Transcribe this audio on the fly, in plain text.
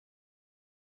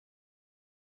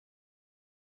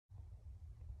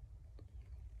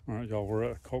All right, y'all, we're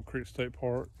at Colt State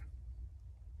Park.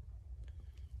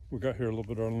 We got here a little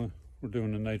bit early. We're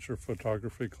doing a nature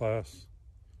photography class.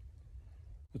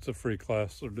 It's a free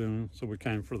class they're doing, so we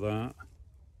came for that.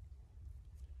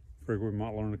 Figured we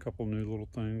might learn a couple new little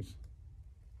things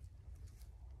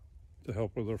to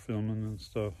help with our filming and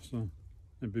stuff, so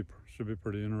should be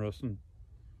pretty interesting.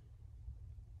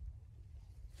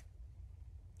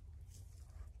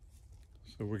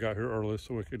 So we got here early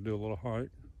so we could do a little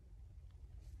hike.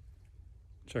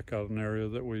 Check out an area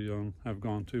that we have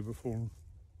gone to before.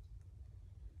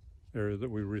 Area that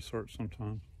we research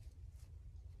sometimes.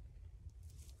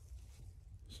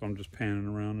 So I'm just panning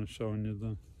around and showing you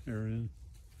the area.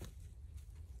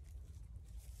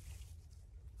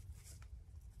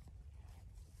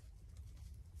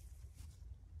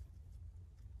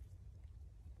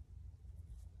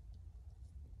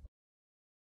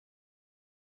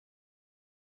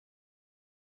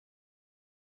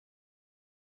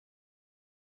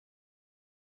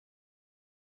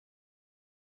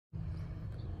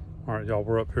 All right, y'all,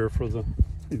 we're up here for the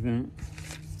event.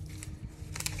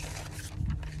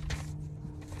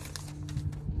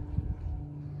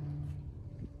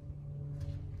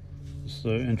 This is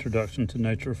an introduction to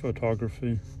nature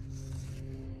photography.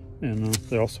 And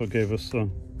they also gave us a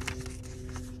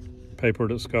paper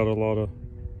that's got a lot of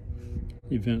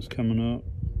events coming up.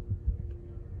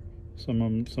 Some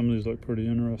of these look pretty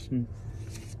interesting.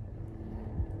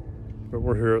 But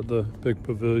we're here at the big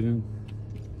pavilion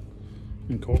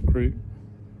in Colt Creek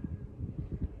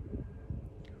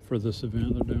for this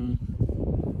event they're doing.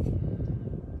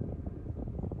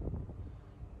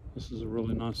 This is a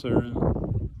really nice area.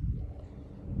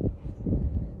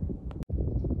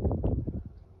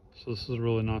 So this is a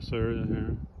really nice area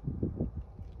here.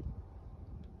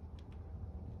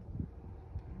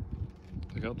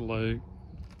 They got the lake.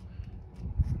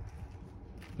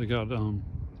 They got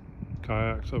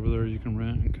kayaks over there you can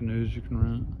rent and canoes you can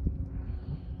rent.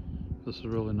 This is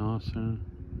really nice here.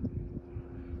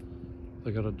 They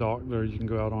got a dock there, you can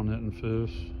go out on it and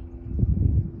fish.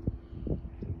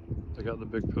 They got the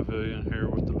big pavilion here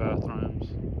with the bathrooms.